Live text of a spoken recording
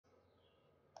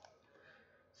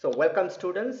So welcome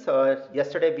students.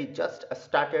 Yesterday we just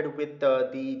started with the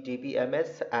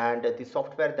DBMS, and the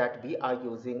software that we are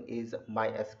using is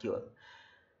MySQL.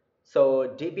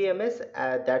 So DBMS,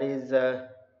 that is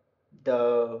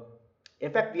the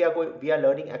in fact we are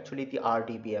learning actually the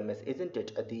RDBMS, isn't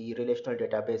it? The Relational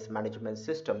Database Management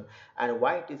System. And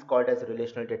why it is called as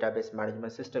Relational Database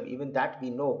Management System, even that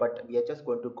we know, but we are just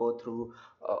going to go through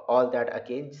all that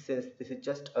again, since this is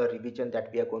just a revision that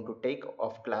we are going to take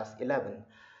of class 11.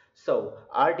 So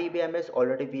RDBMS,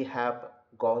 already we have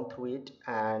gone through it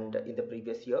and in the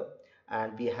previous year,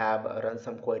 and we have run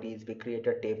some queries, we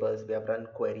created tables, we have run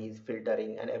queries,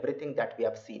 filtering, and everything that we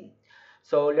have seen.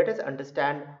 So let us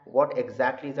understand what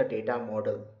exactly is a data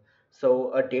model.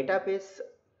 So a database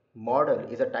model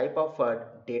is a type of a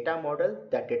data model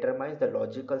that determines the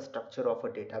logical structure of a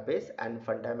database and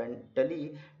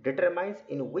fundamentally determines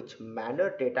in which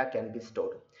manner data can be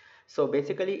stored. So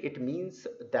basically it means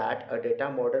that a data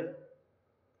model,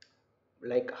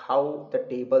 like how the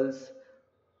tables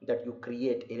that you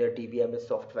create in a DBMS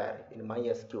software in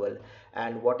MySQL,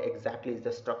 and what exactly is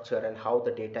the structure and how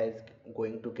the data is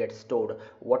going to get stored,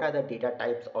 what are the data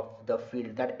types of the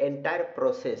field, that entire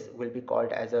process will be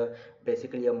called as a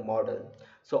basically a model.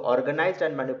 So organized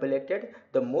and manipulated,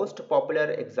 the most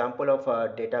popular example of a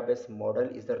database model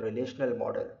is the relational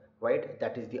model, right?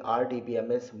 That is the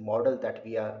RDBMS model that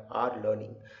we are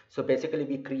learning. So basically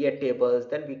we create tables,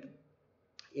 then we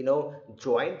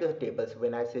join the tables.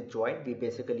 When I say join, we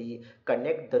basically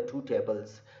connect the two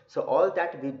tables. So all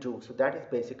that we do, so that is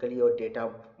basically your data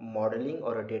modeling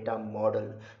or a data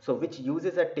model, so which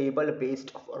uses a table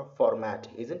based format,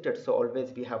 isn't it? So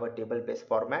always we have a table based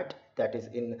format, that is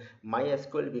in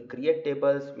MySQL. We create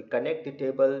tables, we connect the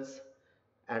tables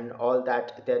and all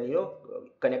that, then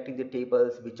connecting the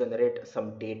tables, we generate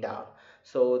some data.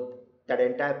 So that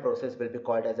entire process will be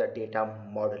called as a data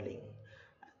modeling.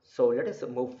 So let us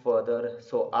move further.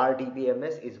 So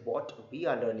RDBMS is what we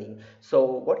are learning. So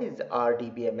what is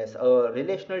RDBMS? A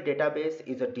relational database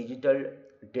is a digital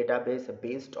database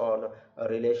based on a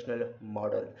relational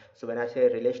model. So when I say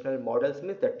relational models,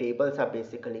 means the tables are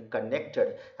basically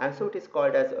connected, and so it is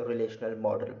called as a relational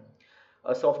model.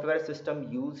 A software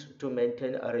system used to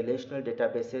maintain a relational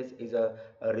databases is a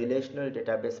relational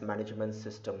database management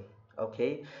system.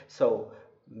 Okay, so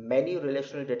many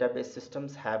relational database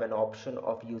systems have an option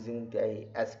of using the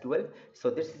SQL. So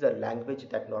this is a language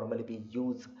that normally we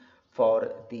use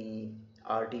for the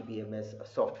RDBMS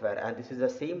software, and this is the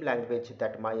same language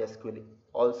that MySQL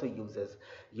also uses.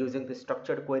 Using the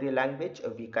structured query language,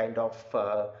 we kind of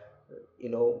you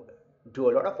know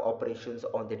do a lot of operations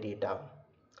on the data,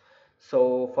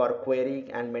 so for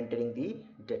querying and maintaining the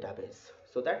database.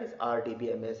 So that is our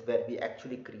RDBMS, where we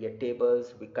actually create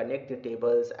tables, we connect the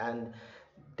tables, and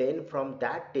then from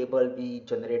that table we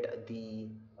generate the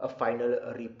a final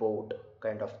report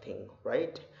kind of thing,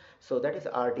 right? So that is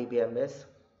RDBMS.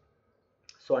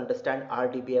 So understand,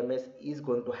 RDBMS is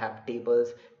going to have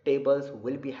tables. Tables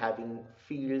will be having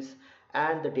fields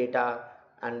and the data.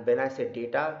 And when I say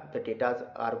data, the data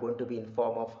are going to be in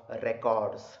form of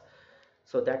records.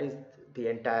 So that is the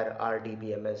entire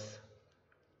RDBMS.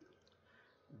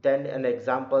 Then an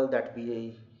example that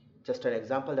we just an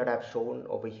example that I've shown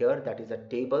over here, that is a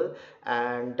table.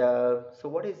 And so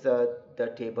what is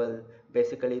the table?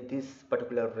 Basically this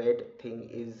particular red thing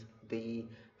is the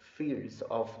fields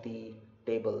of the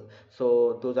table.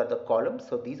 So those are the columns,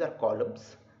 so these are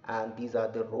columns and these are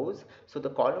the rows. So the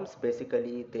columns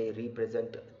basically they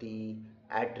represent the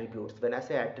attributes. When I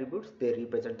say attributes, they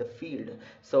represent the field.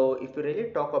 So if we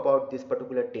really talk about this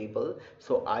particular table,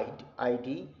 so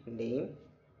ID, name,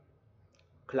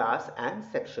 class and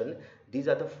section, these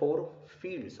are the four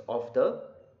fields of the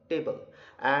table.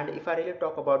 And if I really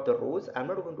talk about the rows, I'm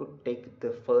not going to take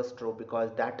the first row because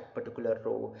that particular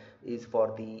row is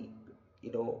for the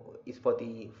is for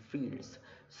the fields.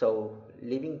 So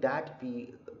leaving that,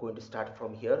 we going to start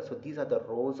from here. So these are the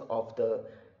rows of the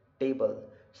table.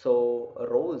 So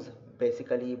rows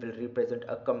basically will represent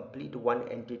a complete one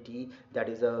entity, that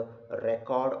is a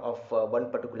record of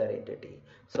one particular entity.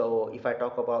 So if I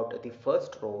talk about the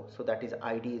first row, so that is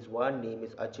ID is 1, name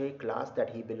is Ajay, class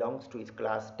that he belongs to is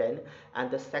class 10,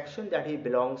 and the section that he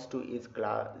belongs to is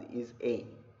class is A.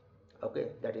 Okay,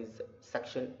 that is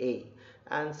section A.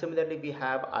 And similarly we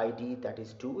have ID, that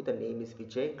is 2, the name is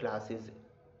Vijay, class is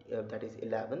that is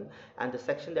 11, and the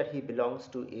section that he belongs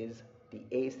to is the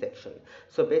A section.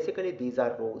 So basically these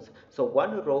are rows. So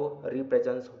one row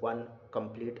represents one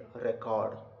complete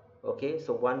record. Okay,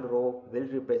 so one row will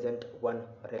represent one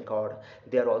record.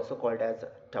 They are also called as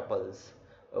tuples.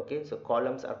 Okay, so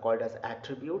columns are called as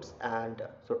attributes, and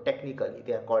so technically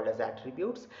they are called as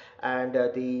attributes, and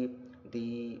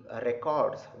the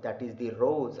records, that is the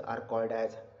rows, are called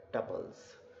as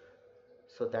tuples.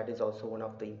 So that is also one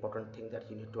of the important things that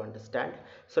you need to understand.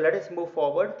 So let us move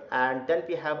forward, and then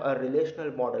we have a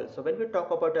relational model. So when we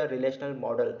talk about a relational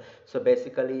model, so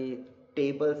basically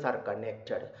tables are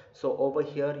connected. So over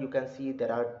here you can see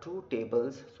there are two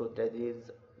tables. So there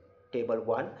is table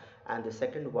 1 and the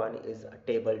second one is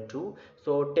table 2.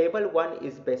 So table 1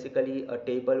 is basically a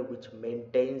table which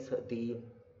maintains the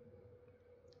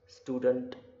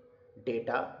student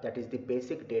data, that is the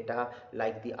basic data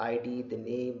like the id, the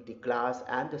name, the class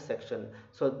and the section.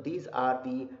 So these are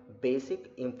the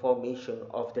basic information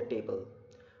of the table.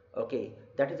 Okay,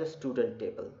 that is a student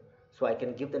table. So I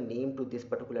can give the name to this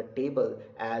particular table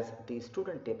as the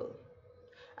student table.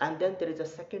 And then there is a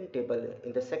second table.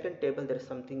 In the second table there is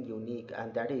something unique,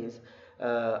 and that is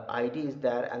id is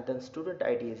there, and then student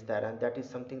id is there, and that is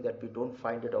something that we don't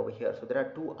find it over here. So there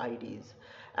are two ids,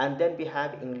 and then we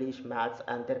have english, maths,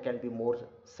 and there can be more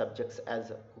subjects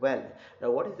as well.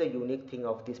 Now what is the unique thing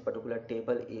of this particular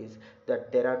table is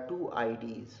that there are two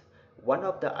ids. One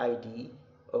of the id,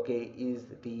 okay, is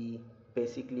the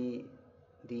basically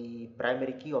the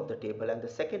primary key of the table, and the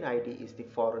second id is the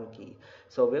foreign key.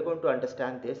 So we're going to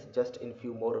understand this just in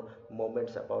few more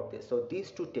moments about this. So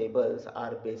these two tables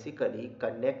are basically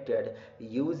connected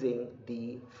using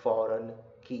the foreign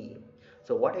key.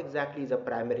 So what exactly is a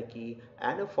primary key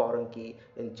and a foreign key,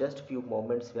 in just few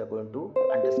moments we are going to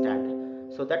understand.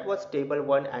 So that was table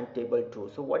 1 and table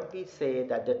 2. So when we say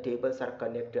that the tables are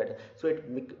connected, so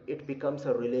it becomes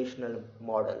a relational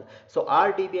model. So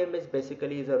RDBMS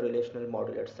basically is a relational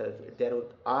model itself. There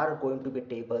are going to be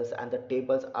tables, and the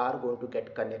tables are going to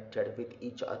get connected with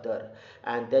each other,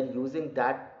 and then using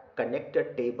that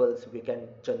connected tables we can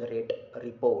generate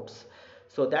reports.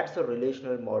 So that's a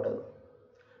relational model.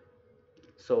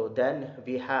 So then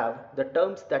we have the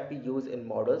terms that we use in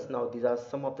models. Now these are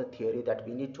some of the theory that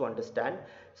we need to understand.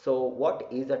 So what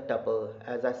is a tuple?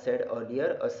 As I said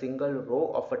earlier, a single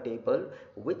row of a table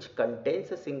which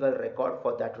contains a single record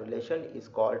for that relation is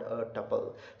called a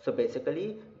tuple. So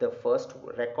basically the first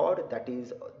record, that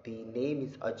is the name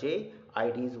is Ajay,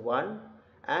 ID is 1,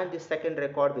 and the second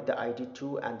record with the id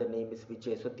 2 and the name is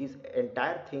Vijay. So this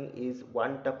entire thing is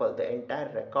one tuple. The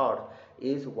entire record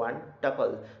is one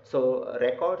tuple. So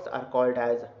records are called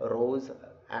as rows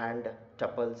and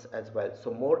tuples as well.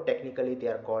 So more technically they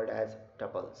are called as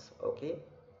tuples. Okay,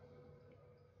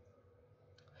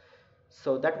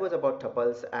 so that was about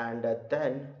tuples, and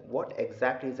then what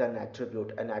exactly is an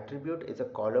attribute? An attribute is a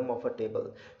column of a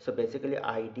table. So basically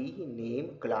id,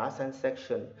 name, class and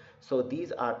section. So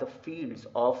these are the fields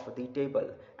of the table,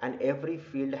 and every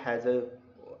field has a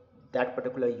that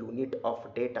particular unit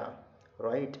of data,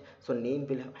 right? So name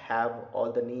will have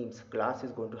all the names, class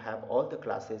is going to have all the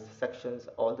classes, sections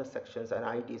all the sections, and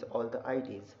ids all the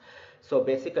ids. So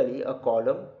basically a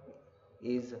column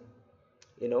is,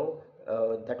 you know,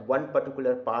 that one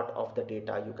particular part of the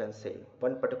data, you can say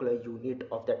one particular unit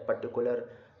of that particular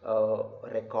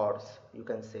records, you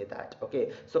can say that.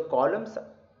 Okay, so columns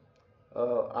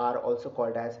are also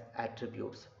called as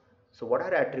attributes. So what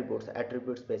are attributes?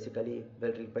 Attributes basically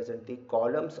will represent the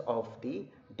columns of the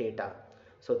data.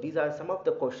 So these are some of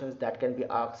the questions that can be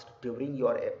asked during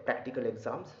your practical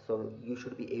exams, so you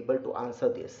should be able to answer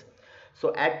this.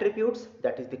 So attributes,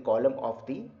 that is the column of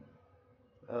the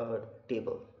uh,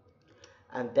 table.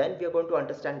 And then we are going to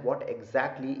understand what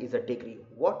exactly is a degree.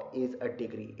 What is a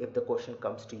degree? If the question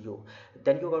comes to you,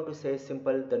 then you're going to say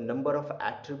simple, the number of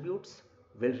attributes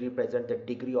will represent the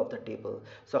degree of the table.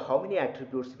 So how many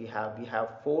attributes we have? We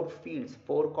have 4 fields,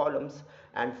 4 columns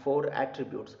and 4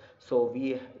 attributes. So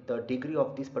the degree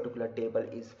of this particular table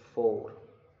is 4.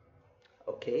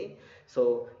 Okay,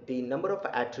 so the number of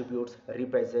attributes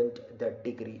represent the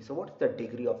degree. So what is the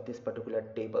degree of this particular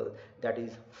table? That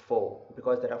is 4,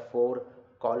 because there are 4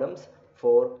 columns,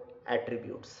 4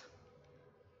 attributes.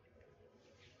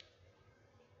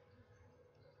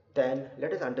 Then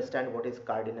let us understand what is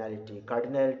cardinality.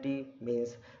 Cardinality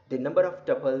means the number of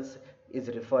tuples is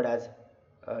referred as,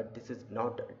 this is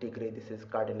not degree, this is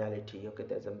cardinality. Okay,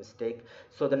 there's a mistake.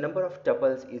 So the number of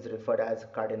tuples is referred as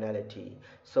cardinality.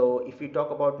 So if we talk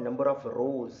about number of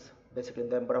rows, basically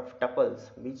the number of tuples,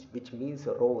 which means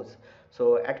rows.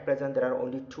 So at present there are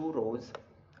only 2 rows.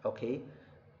 Okay,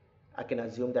 I can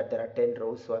assume that there are 10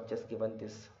 rows, so I've just given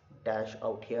this dash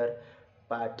out here.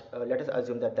 But let us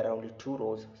assume that there are only 2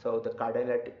 rows. So the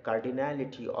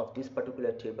cardinality of this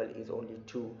particular table is only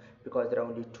 2, because there are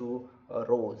only 2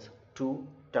 rows, 2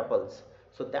 tuples.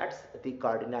 So that's the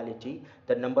cardinality.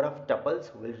 The number of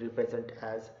tuples will represent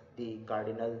as the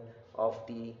cardinal of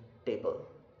the table.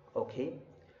 Okay,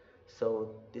 so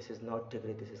this is not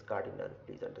degree, this is cardinal,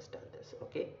 please understand this.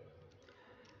 Okay,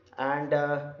 and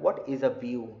what is a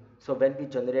view? So when we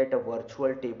generate a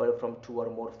virtual table from two or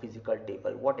more physical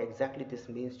table, what exactly this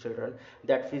means, children?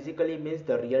 That physically means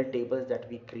the real tables that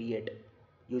we create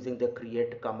using the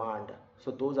create command. So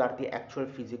those are the actual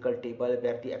physical table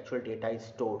where the actual data is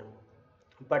stored.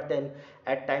 But then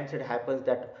at times it happens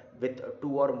that with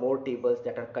two or more tables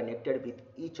that are connected with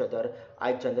each other,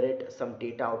 I generate some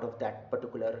data out of that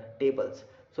particular tables.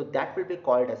 So that will be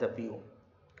called as a view.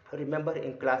 Remember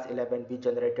in class 11 we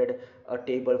generated a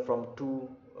table from two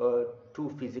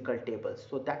physical tables,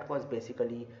 so that was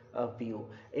basically a view.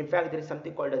 In fact, there is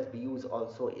something called as views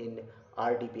also in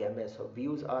RDBMS. So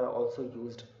views are also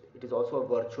used. It is also a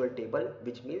virtual table,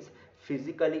 which means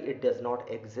physically it does not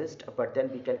exist, but then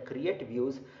we can create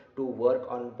views to work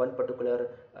on one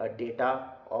particular data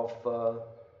of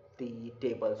the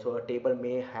table. So a table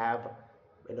may have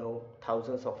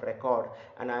thousands of record,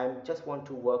 and I just want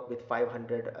to work with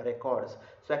 500 records,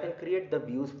 so I can create the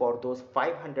views for those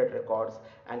 500 records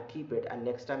and keep it, and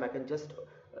next time I can just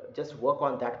work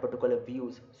on that particular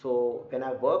views. So when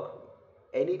I work,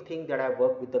 anything that I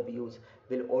work with the views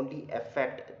will only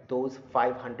affect those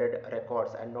 500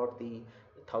 records and not the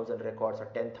 1000 records or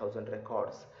 10,000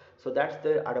 records. So that's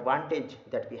the advantage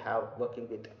that we have working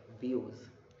with views.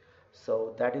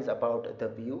 So that is about the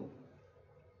view.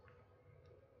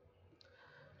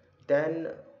 Then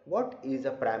what is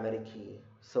a primary key?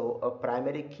 So a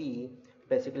primary key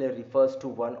basically refers to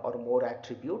one or more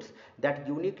attributes that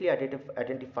uniquely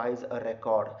identifies a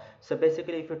record. So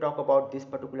basically if you talk about this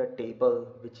particular table,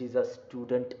 which is a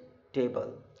student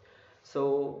table,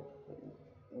 so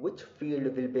which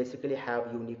field will basically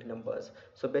have unique numbers?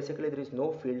 So basically there is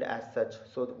no field as such.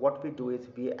 So what we do is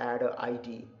we add a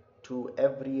ID to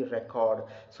every record.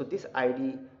 So this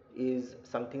ID is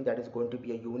something that is going to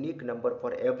be a unique number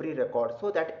for every record,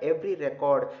 so that every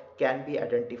record can be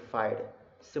identified.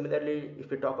 Similarly, if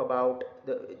we talk about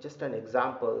just an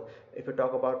example, if we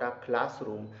talk about our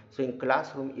classroom, so in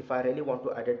classroom, if I really want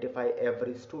to identify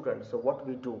every student, so what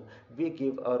we do, we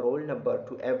give a roll number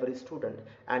to every student,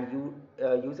 and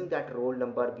using that roll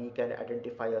number we can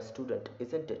identify a student,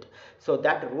 isn't it? So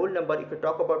that roll number, if you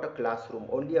talk about a classroom,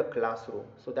 only a classroom,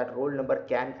 so that roll number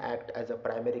can act as a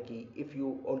primary key if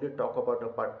you only talk about a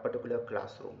particular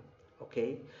classroom.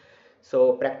 Okay,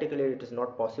 so practically it is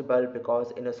not possible,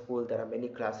 because in a school there are many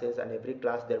classes, and every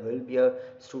class there will be a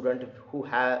student who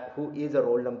is a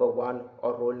roll number 1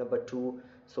 or roll number 2.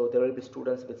 So there will be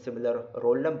students with similar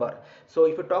roll number. So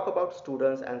if you talk about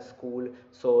students and school,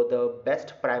 so the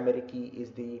best primary key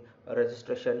is the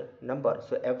registration number.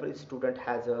 So every student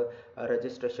has a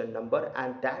registration number,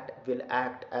 and that will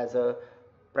act as a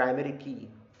primary key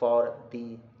for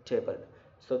the table.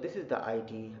 So this is the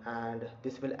ID, and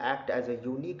this will act as a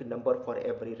unique number for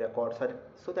every record,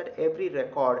 so that every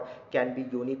record can be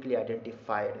uniquely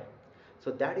identified. So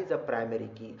that is a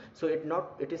primary key. So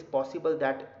it is possible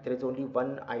that there is only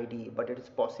one ID, but it is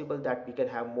possible that we can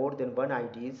have more than one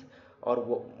IDs,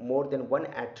 or more than one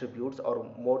attributes, or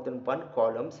more than one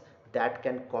columns that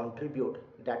can contribute,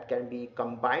 that can be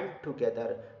combined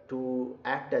together to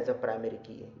act as a primary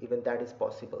key. Even that is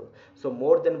possible. So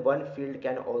more than one field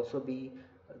can also be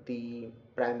the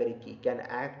primary key, can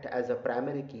act as a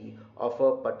primary key of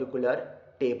a particular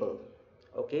table.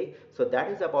 Okay, so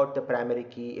that is about the primary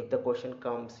key. If the question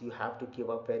comes, you have to give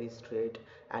a very straight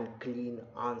and clean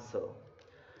answer.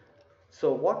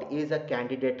 So what is a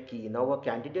candidate key? Now a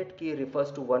candidate key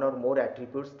refers to one or more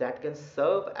attributes that can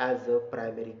serve as a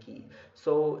primary key.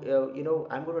 So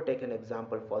I'm going to take an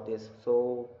example for this.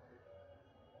 So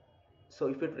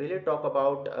if you really talk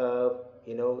about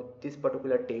this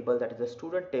particular table, that is a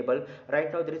student table,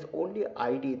 right now there is only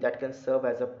ID that can serve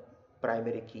as a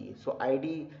primary key. So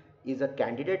ID is a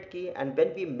candidate key, and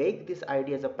when we make this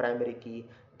ID as a primary key,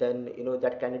 then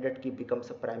that candidate key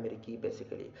becomes a primary key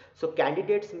basically. So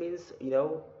candidates means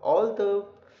all the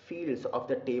fields of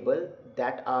the table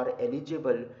that are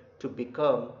eligible to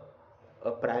become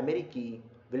a primary key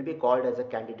will be called as a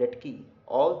candidate key.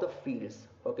 All the fields.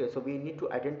 Okay, so we need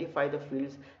to identify the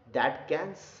fields that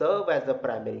can serve as a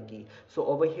primary key. So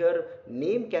over here,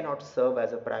 name cannot serve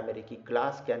as a primary key,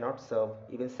 class cannot serve,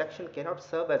 even section cannot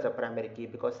serve as a primary key,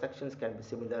 because sections can be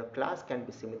similar, class can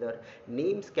be similar,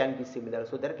 names can be similar,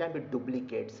 so there can be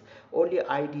duplicates. Only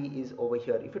ID is over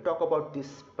here. If you talk about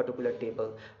this particular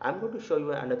table, I'm going to show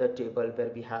you another table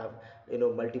where we have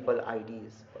multiple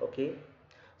IDs. Okay,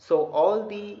 so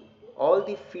all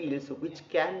the fields which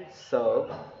can serve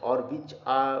or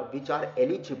which are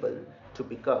eligible to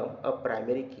become a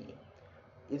primary key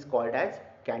is called as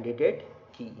candidate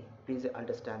key. Please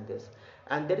understand this.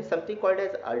 And there is something called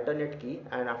as alternate key,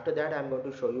 and after that I'm going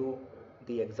to show you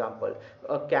the example.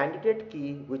 A candidate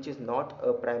key which is not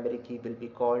a primary key will be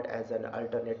called as an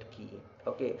alternate key.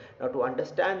 Okay, now to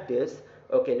understand this,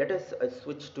 okay, let us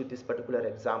switch to this particular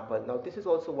example. Now this is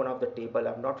also one of the table.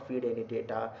 I've not feed any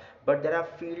data, but there are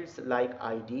fields like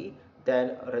ID,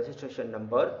 then registration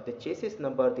number, the chassis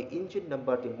number, the engine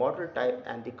number, the model type,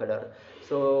 and the color.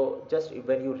 So just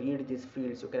when you read these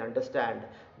fields, you can understand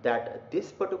that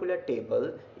this particular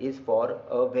table is for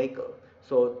a vehicle.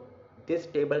 So this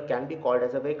table can be called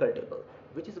as a vehicle table,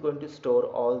 which is going to store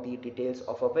all the details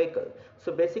of a vehicle.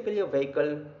 So basically a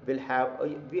vehicle will have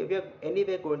we are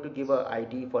anyway going to give a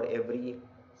ID for every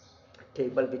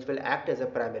table which will act as a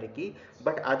primary key.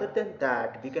 But other than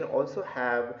that, we can also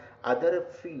have other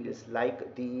fields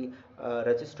like the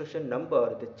registration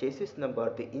number, the chassis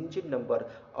number, the engine number.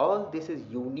 All this is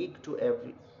unique to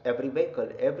every vehicle.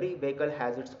 Every vehicle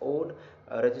has its own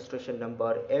registration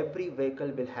number. Every vehicle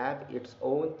will have its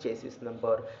own chassis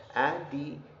number and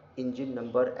the engine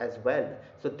number as well.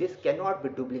 So this cannot be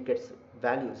duplicates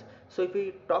values. So if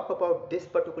we talk about this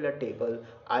particular table,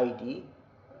 ID,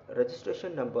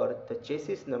 registration number, the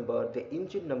chassis number, the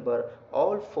engine number,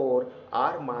 all four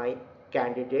are my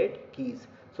candidate keys.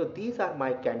 So these are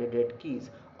my candidate keys.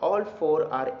 All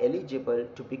four are eligible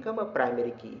to become a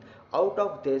primary key. Out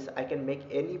of this, I can make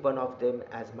any one of them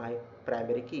as my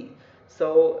primary key.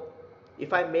 So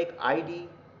if I make ID,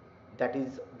 that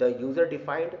is the user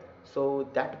defined, so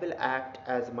that will act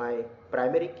as my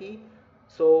primary key.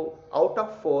 So out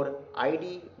of 4,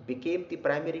 ID became the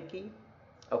primary key.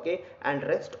 Okay, and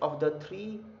rest of the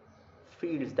 3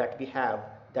 fields that we have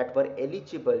that were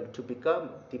eligible to become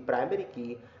the primary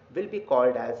key will be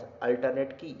called as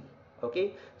alternate key.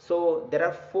 Okay, so there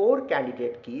are 4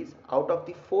 candidate keys. Out of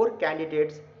the 4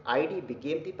 candidates, ID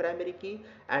became the primary key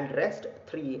and rest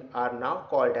 3 are now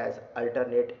called as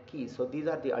alternate keys. So these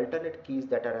are the alternate keys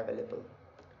that are available.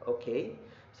 Okay,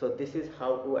 so this is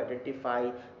how to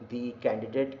identify the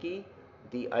candidate key,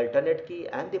 the alternate key,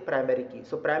 and the primary key.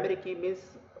 So primary key means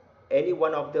any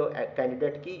one of the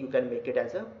candidate key you can make it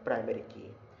as a primary key.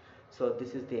 So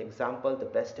this is the example, the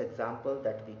best example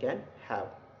that we can have.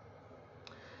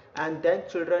 And then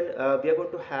children, we are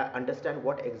going to understand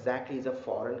what exactly is a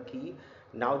foreign key.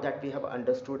 Now that we have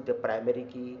understood the primary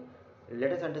key,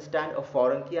 let us understand a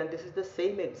foreign key. And this is the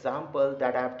same example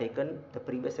that I have taken, the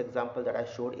previous example that I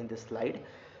showed in this slide.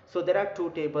 So there are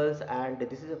 2 tables, and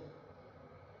this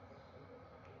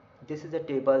is a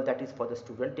table that is for the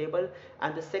student table,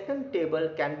 and the second table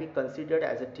can be considered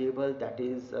as a table that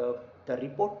is the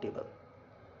report table.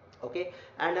 Okay,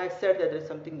 and I said that there is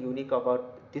something unique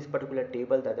about this particular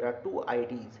table, that there are 2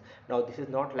 IDs. Now this is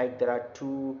not like there are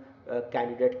 2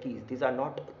 candidate keys. These are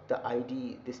not the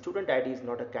ID, the student ID is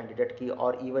not a candidate key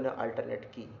or even an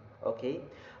alternate key. Okay,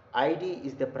 ID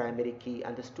is the primary key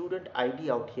and the student ID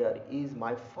out here is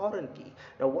my foreign key.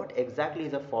 Now what exactly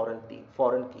is a foreign key?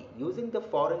 Foreign key, using the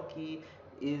foreign key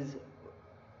is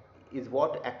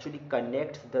what actually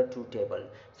connects the 2 tables.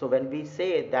 So when we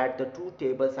say that the 2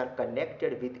 tables are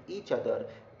connected with each other,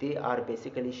 they are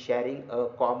basically sharing a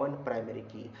common primary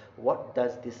key. What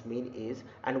does this mean is,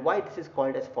 and why this is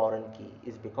called as foreign key,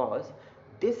 is because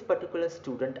this particular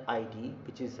student ID,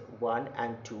 which is 1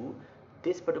 and 2,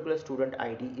 this particular student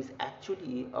ID is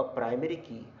actually a primary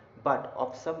key but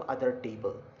of some other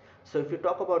table. So if you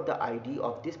talk about the ID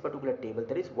of this particular table,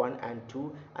 there is 1 and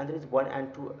 2, and there is 1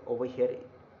 and 2 over here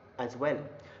as well.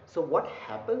 So what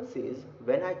happens is,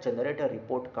 when I generate a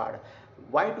report card,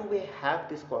 why do we have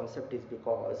this concept is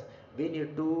because we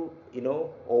need to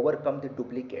overcome the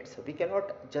duplicates. We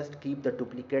cannot just keep the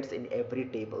duplicates in every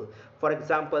table. For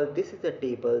example, this is a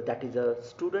table that is a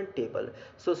student table.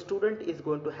 So student is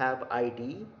going to have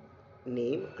ID,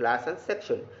 name, class, and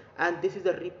section, and this is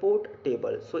a report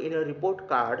table. So in a report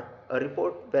card, a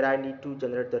report where I need to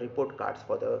generate the report cards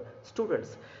for the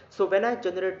students. So when I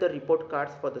generate the report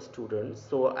cards for the students,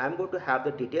 so I'm going to have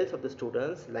the details of the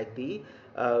students like the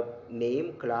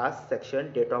name, class,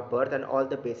 section, date of birth, and all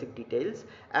the basic details,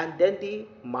 and then the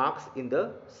marks in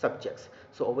the subjects.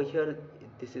 So over here,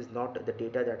 this is not the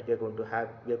data that we are going to have.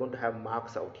 We are going to have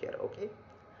marks out here. Okay,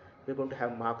 we're going to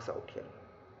have marks out here.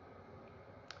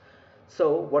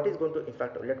 So what is going to, in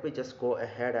fact, let me just go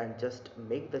ahead and just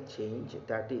make the change.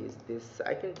 That is this,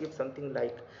 I can give something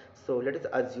like, so let us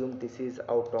assume this is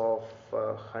out of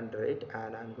 100,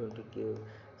 and I'm going to give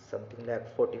something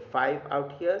like 45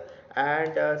 out here,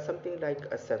 and something like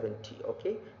a 70.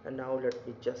 Okay, and now let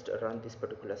me just run this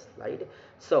particular slide.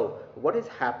 So what is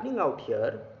happening out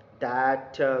here,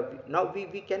 that now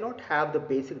we cannot have the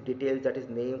basic details, that is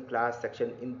name, class,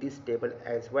 section, in this table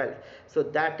as well. So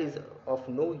that is of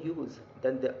no use.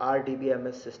 Then the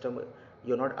RDBMS system,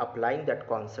 you're not applying that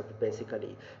concept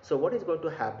basically. So what is going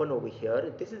to happen over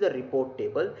here, this is a report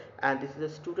table, and this is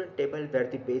a student table where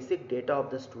the basic data of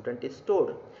the student is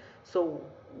stored. So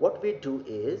what we do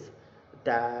is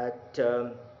that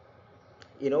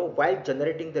while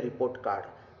generating the report card,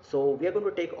 so we are going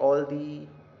to take all the,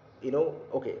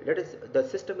 okay, let us, the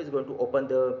system is going to open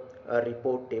the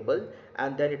report table,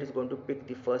 and then it is going to pick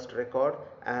the first record,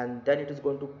 and then it is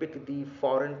going to pick the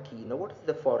foreign key. Now what is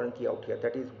the foreign key out here?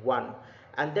 That is 1.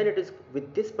 And then it is,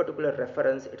 with this particular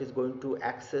reference, it is going to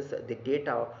access the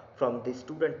data from the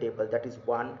student table, that is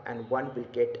 1, and 1 will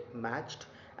get matched,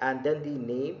 and then the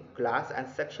name, class, and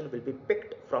section will be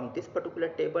picked from this particular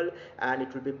table, and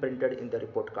it will be printed in the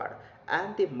report card,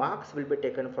 and the marks will be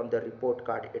taken from the report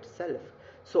card itself.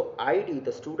 So ID,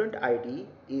 the student ID,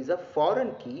 is a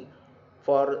foreign key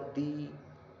for the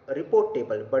report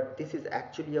table, but this is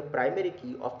actually a primary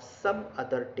key of some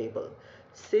other table.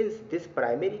 Since this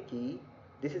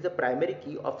is a primary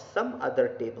key of some other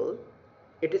table,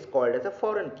 it is called as a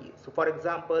foreign key. So for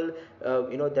example,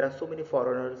 there are so many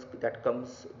foreigners that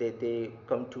comes, they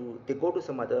go to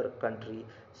some other country.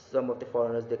 Some of the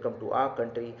foreigners, they come to our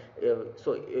country.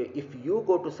 If you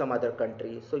go to some other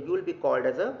country, so you will be called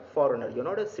as a foreigner. You're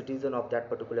not a citizen of that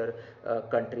particular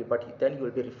country, but then you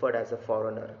will be referred as a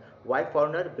foreigner. Why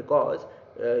foreigner? Because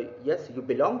yes, you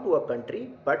belong to a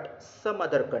country, but some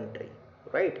other country,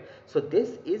 right? So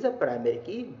this is a primary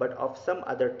key but of some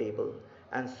other table,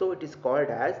 and so it is called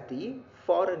as the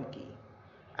foreign key.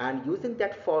 And using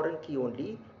that foreign key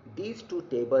only, these two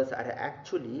tables are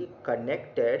actually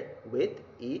connected with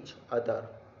each other.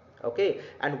 Okay,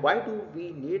 and why do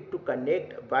we need to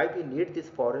connect, why we need this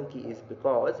foreign key, is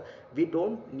because we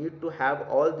don't need to have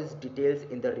all these details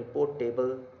in the report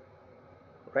table,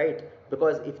 right?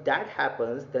 Because if that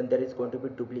happens, then there is going to be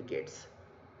duplicates,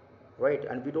 right?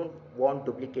 And we don't want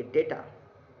duplicate data.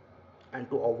 And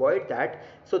to avoid that,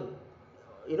 so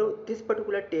this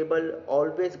particular table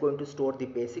always going to store the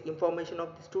basic information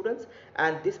of the students,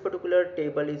 and this particular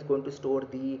table is going to store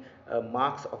the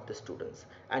marks of the students,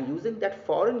 and using that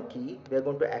foreign key we are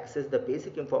going to access the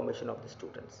basic information of the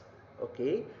students.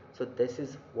 Okay, so this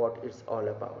is what it's all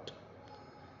about,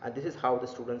 and this is how the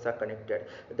students are connected,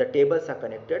 the tables are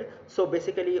connected. So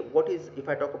basically, what is, if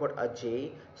I talk about a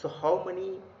J, so how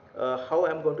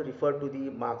I'm going to refer to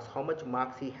the marks, how much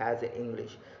marks he has in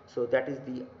English. So that is,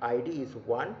 the ID is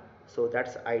 1, so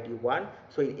that's ID 1.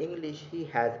 So in English he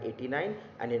has 89,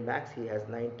 and in maths he has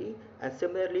 90, and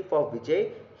similarly for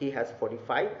Vijay he has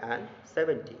 45 and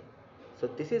 70. So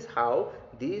this is how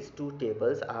these two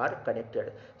tables are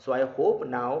connected. So I hope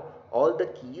now all the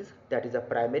keys, that is a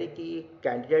primary key,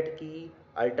 candidate key,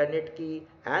 alternate key,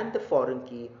 and the foreign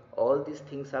key, all these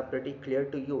things are pretty clear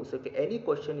to you. So if any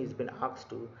question is been asked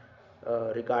to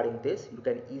regarding this, you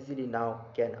can easily now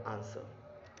can answer.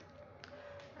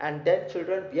 And then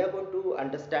children, we are going to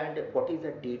understand what is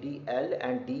a DDL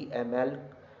and DML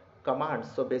commands.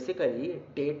 So basically,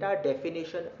 data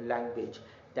definition language,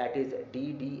 that is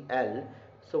DDL.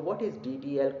 So what is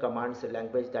DDL commands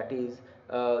language? That is,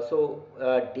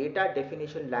 data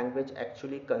definition language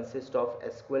actually consists of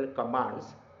SQL commands.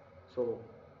 So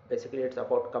basically it's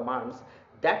about commands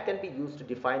that can be used to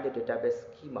define the database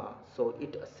schema. So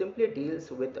it simply deals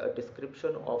with a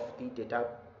description of the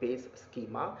database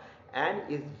schema and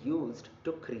is used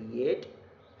to create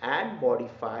and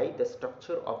modify the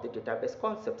structure of the database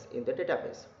concepts in the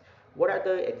database. What are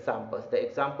the examples? The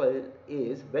example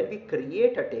is when we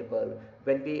create a table,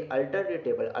 when we alter a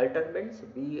table. Alter means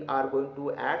we are going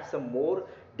to add some more,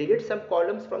 delete some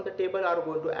columns from the table, or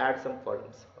going to add some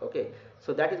columns. Okay,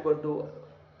 so that is going to,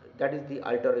 that is the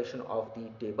alteration of the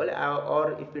table.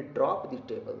 Or if we drop the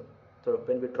table, so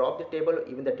when we drop the table,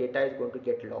 even the data is going to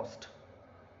get lost.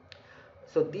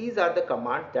 So these are the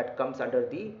commands that comes under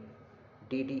the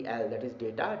DDL, that is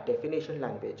data definition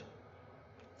language.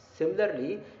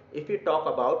 Similarly, if we talk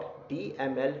about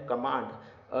DML command,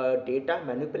 data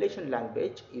manipulation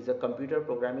language is a computer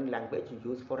programming language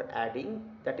used for adding,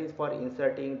 that is for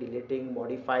inserting, deleting,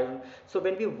 modifying. So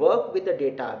when we work with the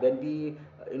data, when we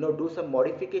do some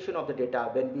modification of the data,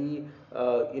 when we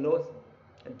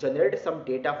generate some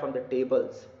data from the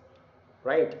tables,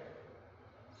 right?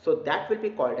 So that will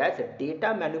be called as a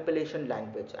data manipulation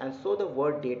language. And so the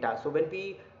word data, so when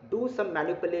we do some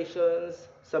manipulations,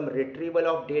 some retrieval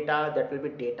of data, that will be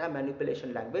data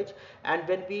manipulation language. And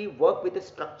when we work with the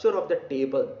structure of the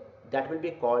table, that will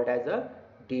be called as a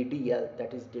DDL,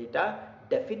 that is data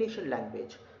definition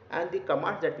language. And the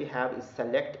commands that we have is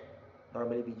select.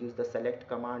 Normally we use the select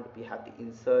command, we have the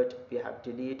insert, we have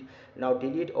delete. Now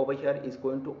delete over here is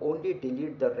going to only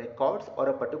delete the records, or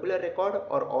a particular record,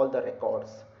 or all the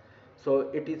records.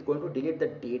 So it is going to delete the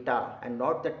data and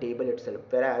not the table itself,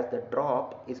 whereas the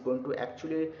drop is going to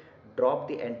actually drop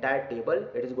the entire table.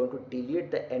 It is going to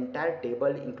delete the entire table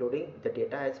including the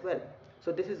data as well.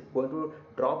 So this is going to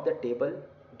drop the table,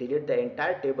 delete the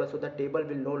entire table, so the table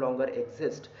will no longer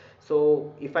exist.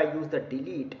 So if I use the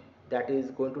delete, that is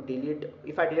going to delete,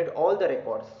 if I delete all the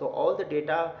records, so all the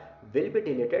data will be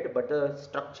deleted, but the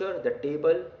structure, the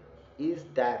table is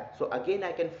there. So again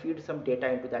I can feed some data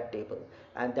into that table,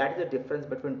 and that is the difference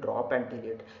between drop and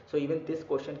delete. So even this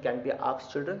question can be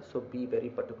asked, children, so be very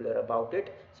particular about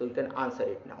it, so you can answer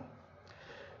it now.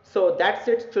 So that's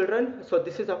it, children. So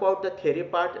this is about the theory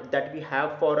part that we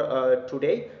have for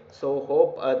today. So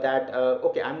hope that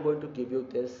okay, I'm going to give you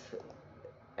this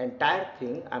entire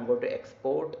thing. I'm going to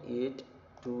export it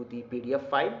to the PDF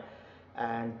file,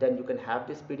 and then you can have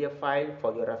this PDF file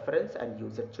for your reference and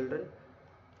use it, children.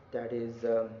 That is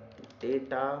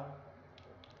data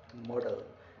model,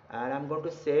 and I'm going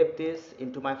to save this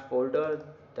into my folder,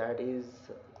 that is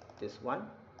this one,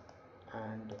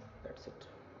 and that's it.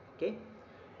 Okay,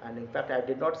 and in fact I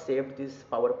did not save this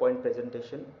PowerPoint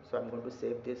presentation, so I'm going to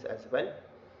save this as well.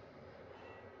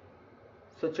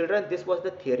 So children, this was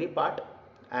the theory part,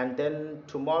 and then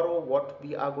tomorrow what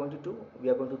we are going to do, we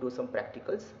are going to do some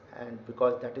practicals, and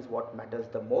because that is what matters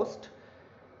the most.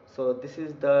 So this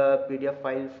is the PDF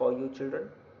file for you, children.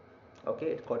 Okay,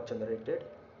 it got generated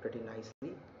pretty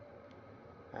nicely,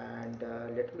 and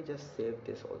let me just save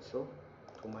this also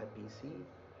to my PC,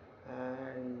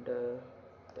 and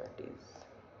that is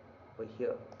over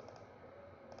here.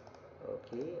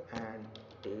 Okay, and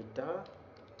data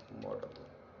model.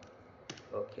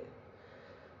 Okay,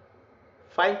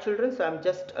 fine, children. So I'm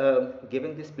just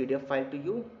giving this PDF file to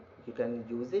you. You can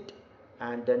use it,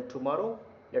 and then tomorrow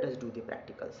let us do the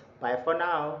practicals. Bye for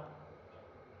now.